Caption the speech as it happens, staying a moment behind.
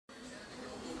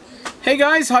Hey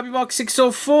guys,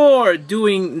 HobbyBox604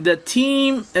 doing the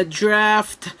team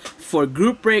draft for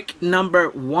group break number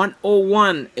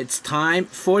 101. It's time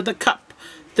for the cup.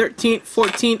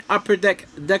 13-14 upper deck,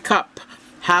 the cup.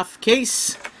 Half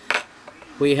case.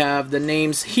 We have the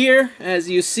names here as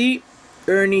you see.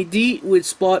 Ernie D with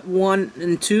spot 1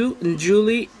 and 2. And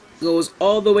Julie goes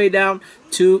all the way down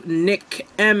to Nick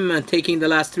M taking the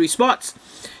last 3 spots.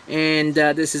 And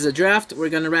this is a draft. We're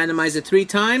going to randomize it 3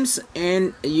 times.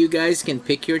 And you guys can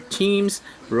pick your teams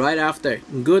right after.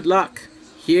 Good luck.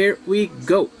 Here we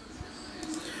go.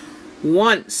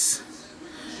 Once.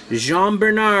 Jean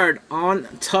Bernard on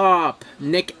top.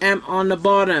 Nick M on the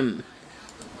bottom.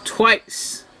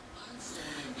 Twice.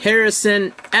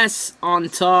 Harrison S on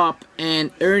top.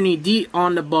 And Ernie D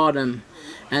on the bottom.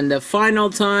 And the final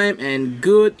time, and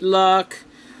good luck,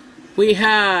 we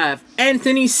have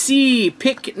Anthony C,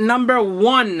 pick number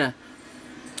 1.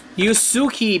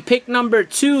 Yusuke, pick number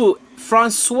 2.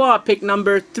 Francois, pick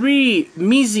number 3.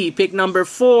 Mizi, pick number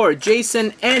 4.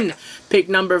 Jason N, pick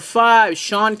number 5.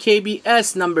 Sean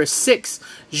KBS, number 6.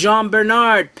 Jean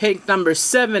Bernard, pick number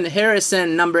 7.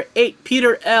 Harrison, number 8.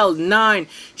 Peter L, 9.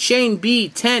 Shane B,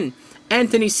 10.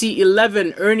 Anthony C,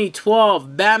 11, Ernie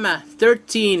 12, Bama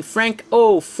 13, Frank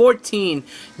O 14,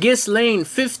 Ghislaine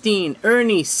 15,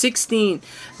 Ernie 16,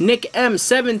 Nick M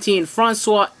 17,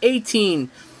 Francois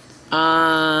 18,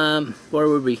 where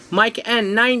were we? Mike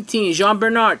N 19, Jean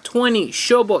Bernard 20,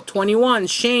 Showboat 21,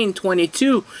 Shane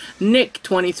 22, Nick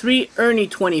 23, Ernie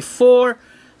 24,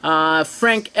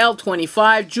 Frank L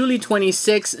 25, Julie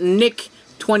 26, Nick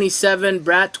 27,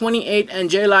 Brad 28, and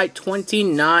J Light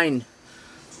 29.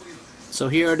 So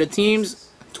here are the teams,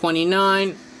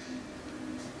 29,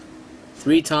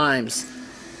 3 times.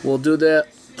 We'll do the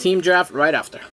team draft right after.